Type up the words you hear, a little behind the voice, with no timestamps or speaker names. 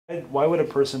Why would a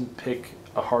person pick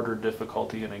a harder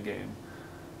difficulty in a game?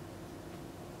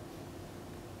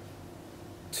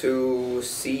 To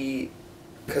see,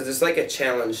 because it's like a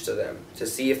challenge to them, to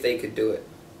see if they could do it.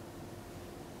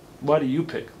 Why do you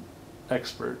pick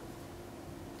expert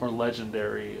or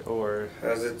legendary or...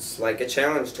 Because it's like a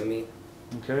challenge to me.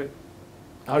 Okay.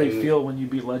 How do you feel when you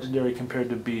beat legendary compared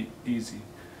to beat easy?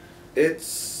 It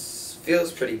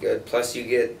feels pretty good. Plus you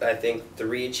get, I think,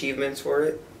 3 achievements for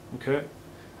it. Okay.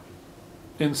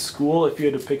 In school, if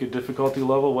you had to pick a difficulty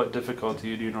level, what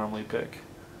difficulty do you normally pick?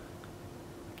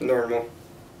 Normal.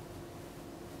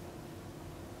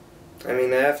 I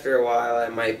mean, after a while I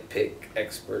might pick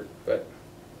expert, but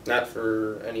not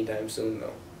for any time soon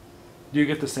though. Do you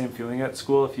get the same feeling at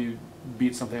school if you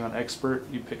beat something on expert,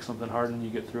 you pick something hard and you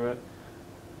get through it?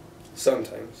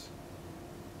 Sometimes.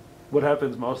 What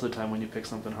happens most of the time when you pick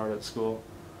something hard at school?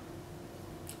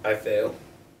 I fail.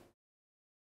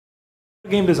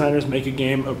 Game designers make a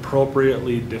game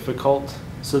appropriately difficult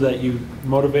so that you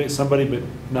motivate somebody but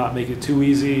not make it too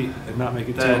easy and not make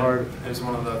it too hard. That is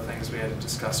one of the things we had to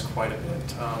discuss quite a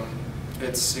bit.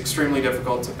 It's extremely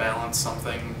difficult to balance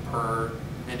something per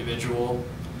individual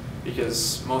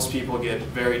because most people get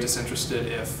very disinterested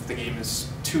if the game is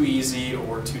too easy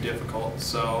or too difficult.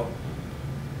 So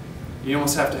you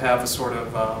almost have to have a sort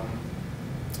of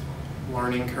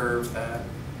learning curve that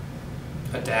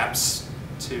adapts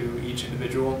to each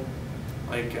individual.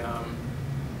 Like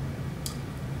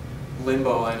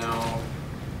Limbo, I know,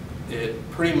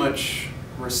 it pretty much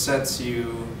resets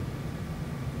you,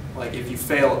 like if you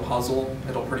fail a puzzle,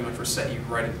 it'll pretty much reset you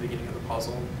right at the beginning of the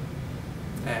puzzle.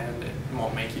 And it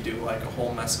won't make you do like a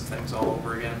whole mess of things all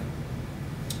over again.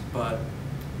 But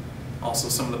also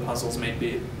some of the puzzles may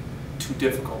be too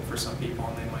difficult for some people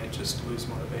and they might just lose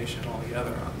motivation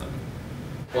altogether on them.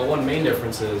 Well, one main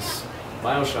difference is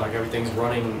BioShock, everything's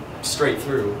running straight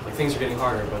through. Like things are getting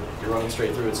harder, but you're running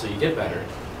straight through it so you get better.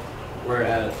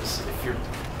 Whereas if you're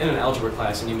in an algebra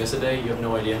class and you miss a day, you have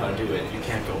no idea how to do it. You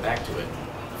can't go back to it.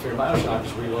 If you're in BioShock,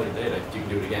 just reload your data, you can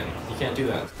do it again. You can't do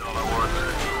that.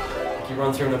 Like you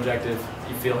run through an objective,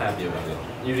 you feel happy about it.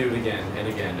 You do it again and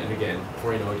again and again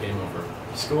before you know it, game over.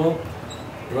 School,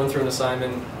 you run through an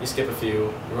assignment, you skip a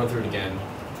few, you run through it again.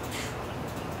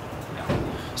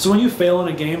 Yeah. So when you fail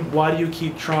in a game, why do you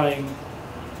keep trying?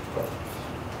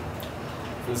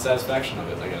 For the satisfaction of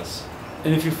it, I guess.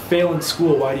 And if you fail in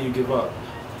school, why do you give up?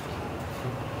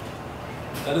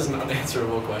 That is an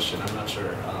unanswerable question, I'm not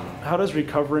sure. How does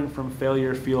recovering from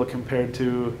failure feel compared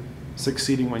to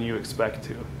succeeding when you expect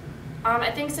to?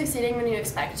 I think succeeding when you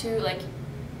expect to, like,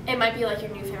 it might be like your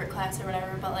new favorite class or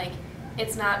whatever, but like,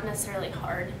 it's not necessarily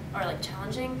hard or like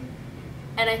challenging.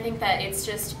 And I think that it's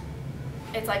just,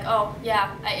 it's like, oh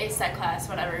yeah, I aced that class,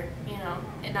 whatever, you know,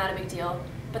 not a big deal.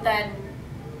 But then,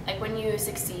 like when you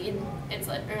succeed, it's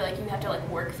like, or like you have to like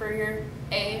work for your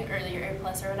A or your A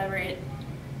plus or whatever, it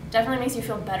definitely makes you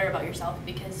feel better about yourself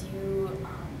because you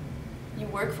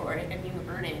work for it and you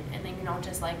earn it, and then you don't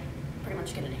just like pretty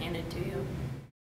much get it handed to you.